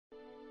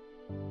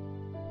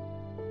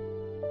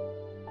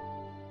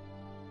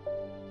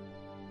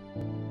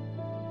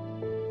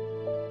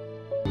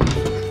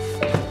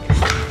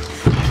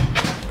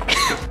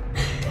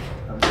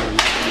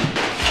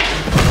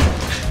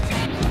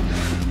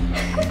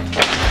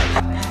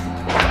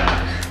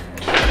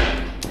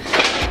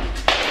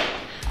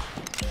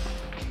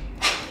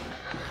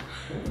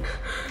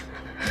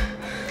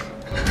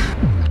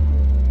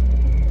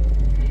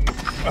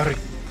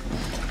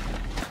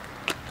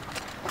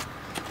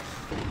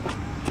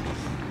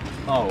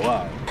Oh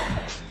wow.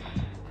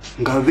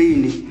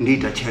 Ngavini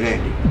ndita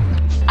chelede.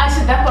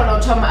 Ashidapolo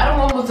Tom, I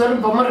don't want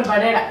to go more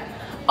banana.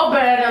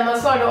 Opera na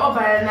masolo,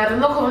 opera na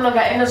no kono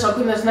ga ena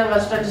shokuna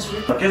zinanga strategy.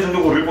 Kezo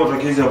ndo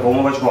report case ya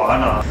bomo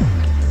bachwana.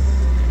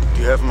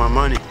 Do you have my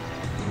money?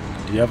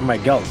 Do you have my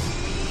girls?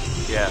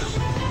 Yeah.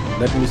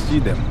 Let me see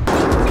them.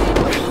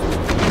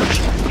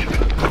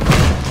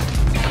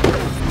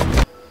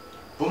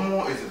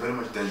 Bomo is very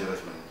much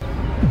dangerous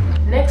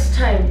man. Next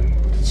time,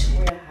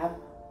 we have.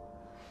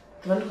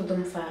 Don't go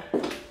too far.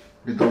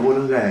 Ndobona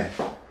ngaye.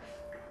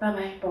 Bye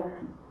bye, Bomo.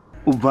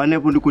 Ubane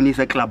pundi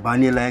kunisa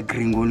klabani la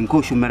gringo,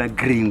 nkoshumera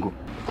gringo.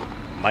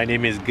 My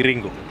name is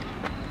Gringo.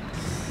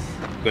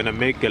 Gonna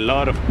make a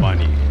lot of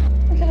money.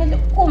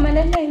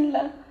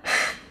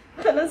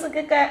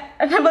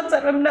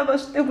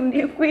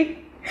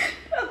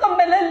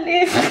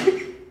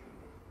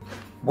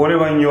 Bole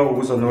banyo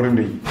ukusa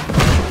norinde.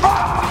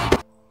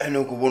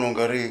 Eno kubona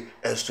ngari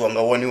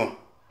eswanga waniwa.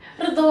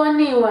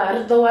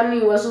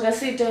 Ridowaniwa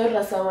sungasita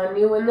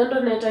rasawaniwe ndo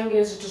neta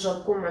ngezithu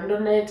zvakuma ndo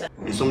neta.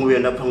 Isonguya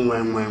ndapha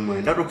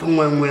mwe ndatopha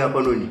mwe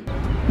apa noni.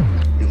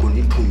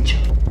 Ngoniphunja.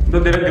 Ndo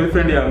dera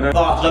girlfriend yanga.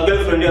 Za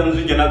girlfriend yangu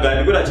zijena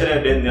gani kula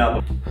chere deni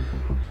hapa.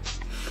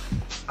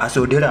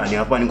 Asodera ani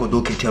apa niko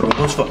doketero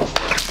bosfa.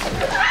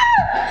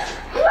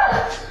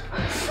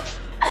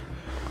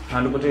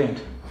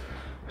 Andukutenda.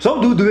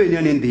 So dudu weni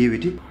ani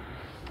ndiviti.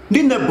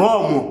 Ndine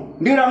bomo,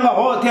 ndiranga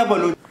hote apa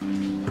noni.